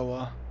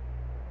Ausdauer?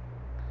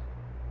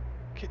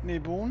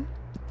 Kidneybohnen.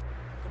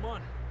 Come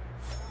on.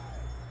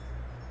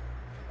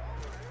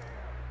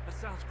 That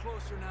sounds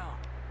closer now.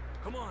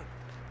 Come on.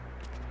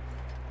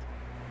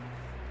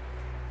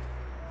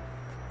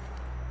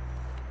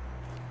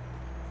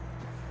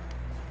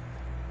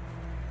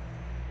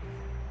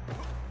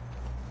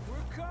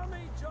 We're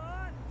coming,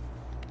 John.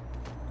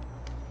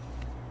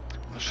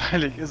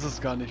 Wahrscheinlich ist es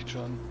gar nicht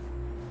schon.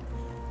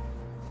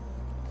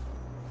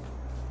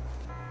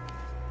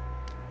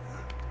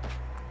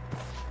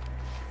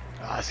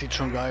 Ah, es sieht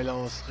schon geil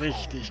aus.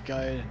 Richtig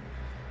geil.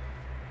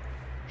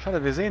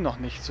 Schade, wir sehen noch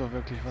nicht so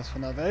wirklich was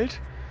von der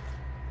Welt.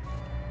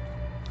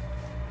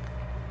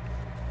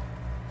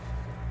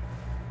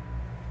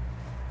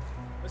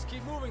 Let's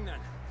keep moving then.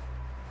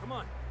 Come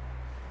on.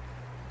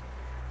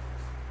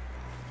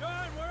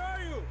 John, where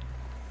are you?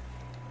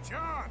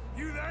 John,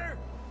 you there?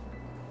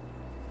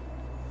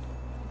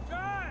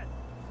 John!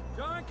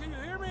 John, can you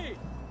hear me?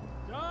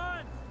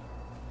 John!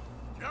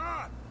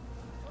 John!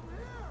 I'm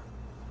here!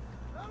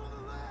 Down on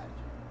the ledge!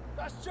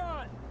 That's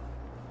John!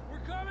 We're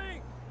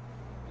coming!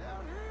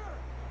 Down here!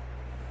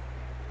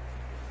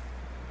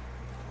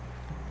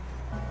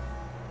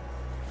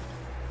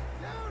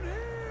 Down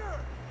here!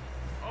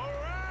 All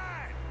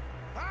right!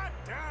 Hot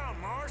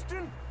down,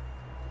 Marston!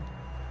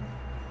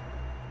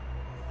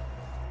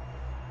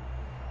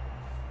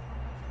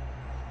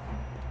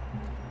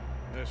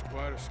 That's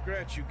quite a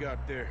scratch you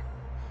got there.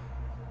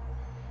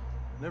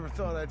 Never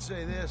thought I'd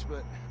say this, but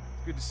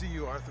it's good to see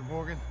you, Arthur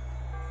Morgan.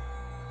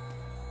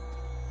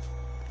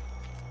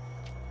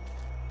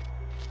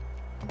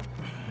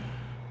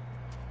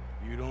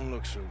 You don't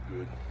look so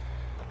good.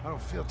 I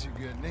don't feel too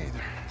good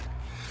neither.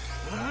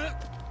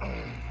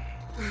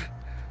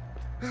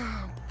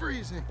 I'm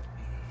freezing.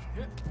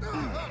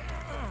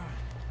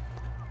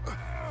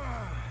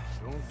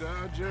 Don't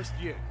die just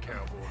yet,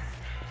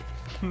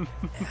 cowboy.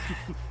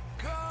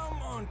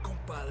 Come on,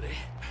 compadre.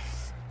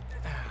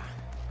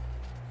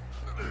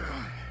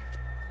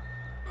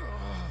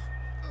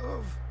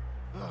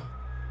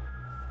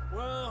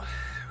 Well,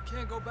 we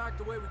can't go back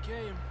the way we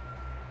came.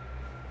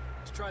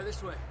 Let's try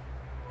this way.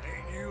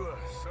 Ain't you a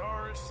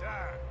sorry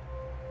sight?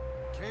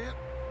 Can't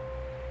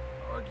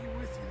argue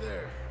with you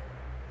there.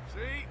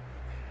 See?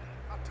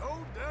 I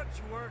told Dutch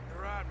you weren't the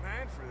right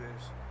man for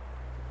this.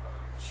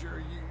 I'm sure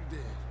you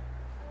did.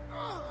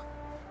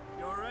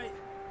 You all right?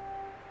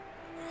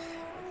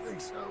 I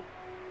think so.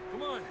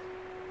 Come on.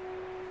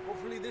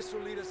 Hopefully this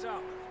will lead us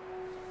out.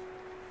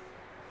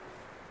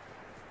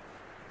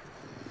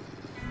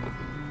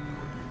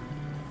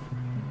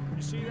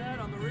 You see that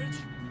on the ridge?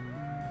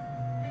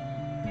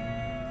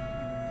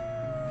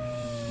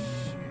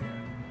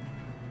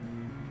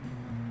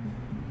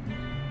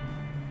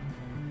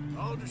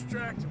 I'll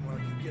distract him while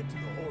you get to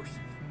the horses.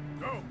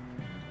 Go!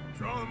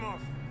 Draw them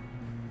off.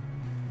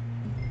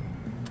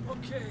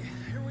 Okay,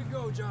 here we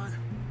go, John.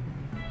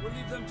 We'll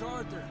leave them to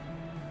Arthur.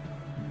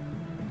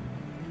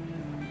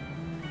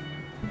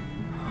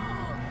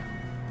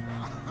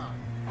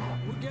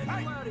 We're getting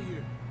them out of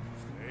here.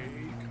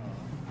 Stay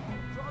calm.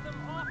 Draw them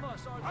off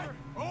us, Arthur.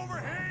 Over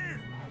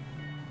here!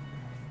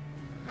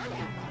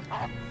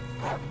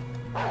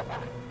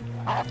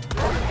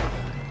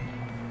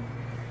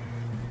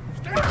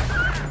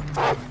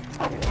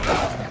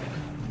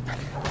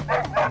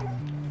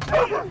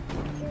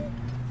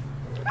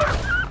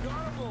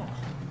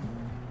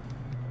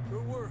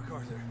 Good work,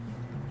 Arthur.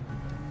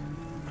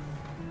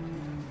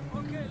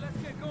 Okay, let's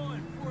get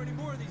going before any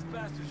more of these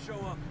bastards show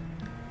up.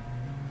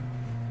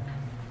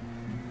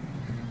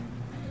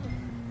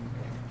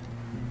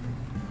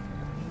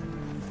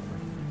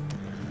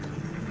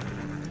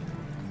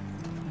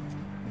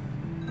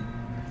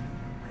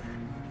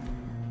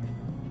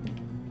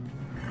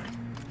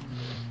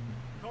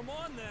 Come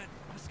on, then.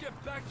 Let's get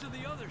back to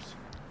the others.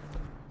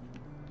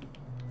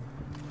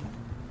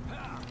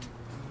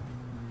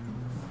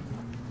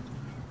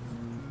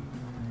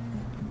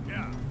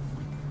 Yeah.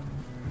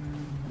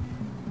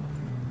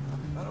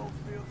 I don't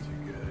feel too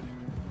good.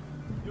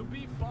 You'll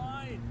be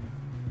fine.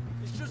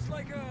 It's just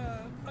like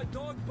a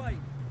dog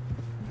bite.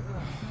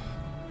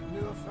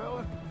 Knew a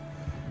fella?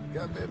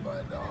 Got bit by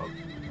a dog.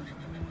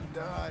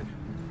 Died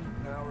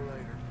an hour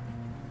later.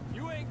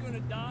 You ain't gonna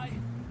die.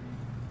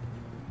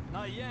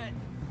 Not yet.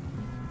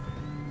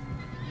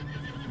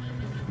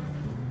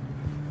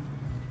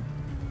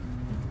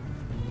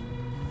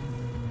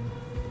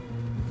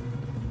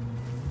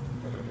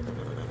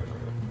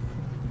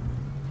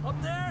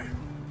 Up there?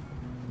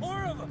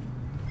 More of them!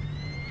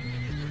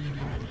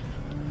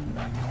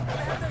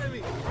 Ahead of me!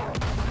 Get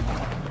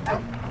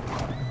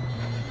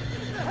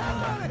the hell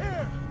out of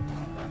here!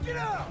 Get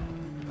out!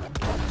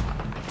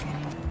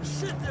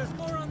 Shit, there's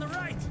more on the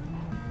right!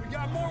 We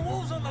got more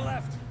wolves on the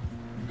left!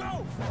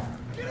 Go!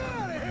 Get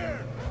out of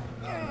here!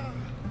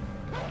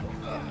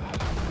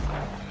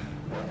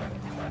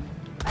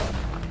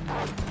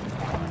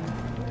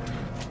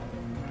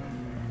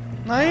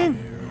 Nein!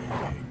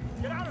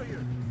 Get out of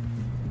here!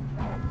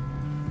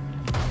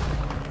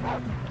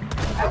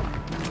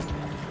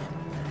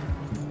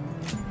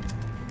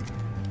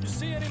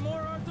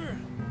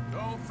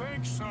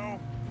 think so.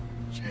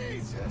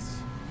 Jesus.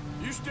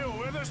 You still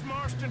with us,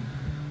 Marston?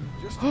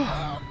 Just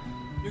about.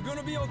 You're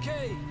gonna be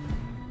okay.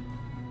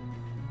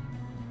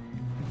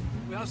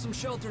 We have some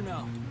shelter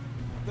now.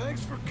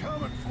 Thanks for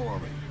coming for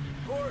me.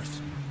 Of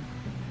course.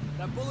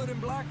 That bullet in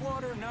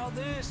Blackwater, now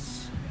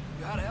this.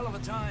 You had a hell of a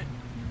time.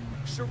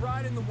 Should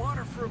ride in the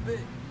water for a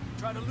bit.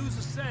 Try to lose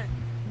the scent.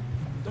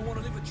 Don't want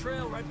to leave a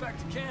trail right back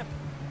to camp.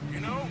 You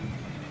know,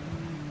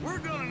 we're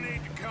gonna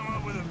need to come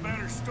up with a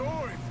better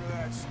story for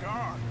that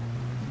scar.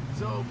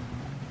 So,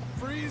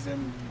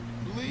 freezing,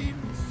 bleeding,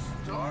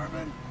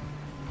 starving,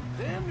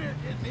 damn near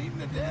getting eaten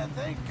to death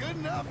ain't good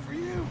enough for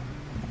you.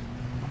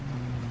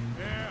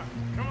 Yeah,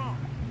 come on.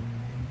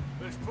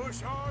 Let's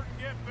push hard and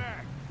get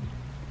back.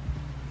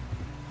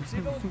 See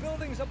those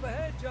buildings up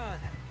ahead, John?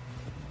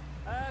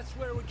 That's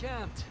where we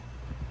camped.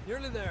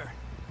 Nearly there.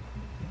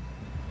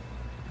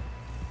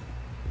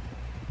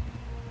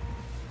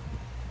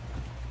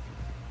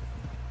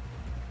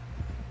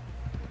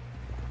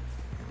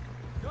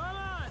 Come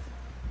on!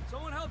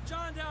 Someone help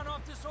John down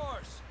off this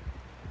horse.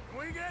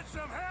 Can we get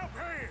some help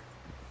here?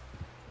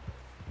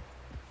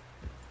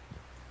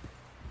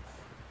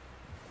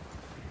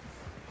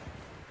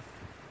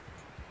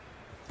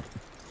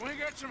 Can we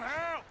get some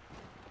help?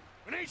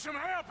 We need some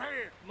help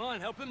here! Come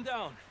on, help him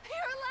down.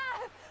 You're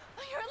alive!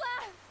 You're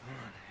alive! Come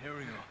on, here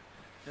we go.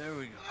 There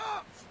we go.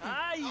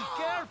 Ay,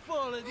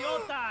 careful,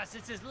 idiotas!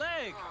 It's his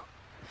leg! Oh,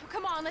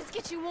 come on, let's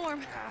get you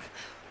warm.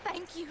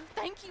 Thank you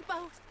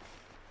both.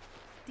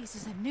 This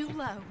is a new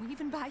low,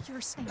 even by your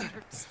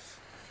standards.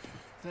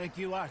 Thank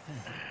you, Arthur.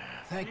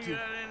 Thank you. You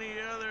got any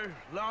other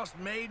lost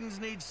maidens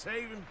need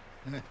saving?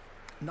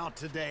 Not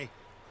today.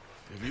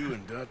 Have you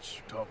and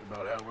Dutch talked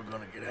about how we're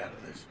gonna get out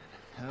of this?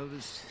 I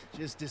was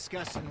just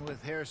discussing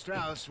with Herr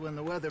Strauss when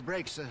the weather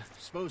breaks. I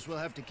suppose we'll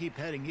have to keep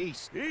heading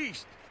east.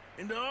 East?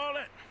 Into all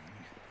that...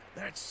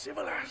 That's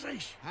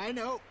civilization. I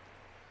know.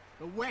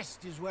 The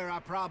west is where our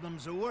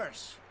problems are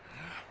worse.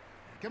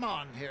 Come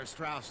on, Herr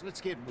Strauss, let's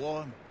get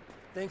warm.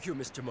 Thank you,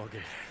 Mr.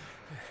 Morgan.